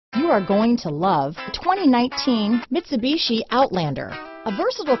are going to love the 2019 Mitsubishi Outlander. A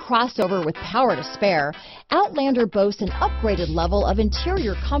versatile crossover with power to spare, Outlander boasts an upgraded level of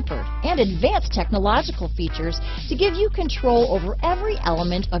interior comfort and advanced technological features to give you control over every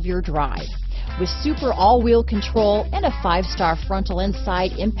element of your drive. With super all-wheel control and a 5-star frontal and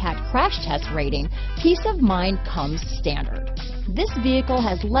side impact crash test rating, peace of mind comes standard. This vehicle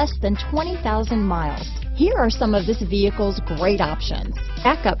has less than 20,000 miles. Here are some of this vehicle's great options: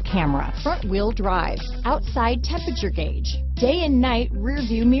 backup camera, front wheel drive, outside temperature gauge, day and night rear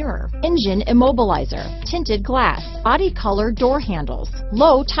view mirror, engine immobilizer, tinted glass, body color door handles,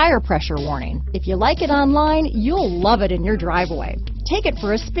 low tire pressure warning. If you like it online, you'll love it in your driveway. Take it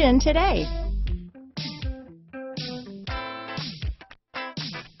for a spin today.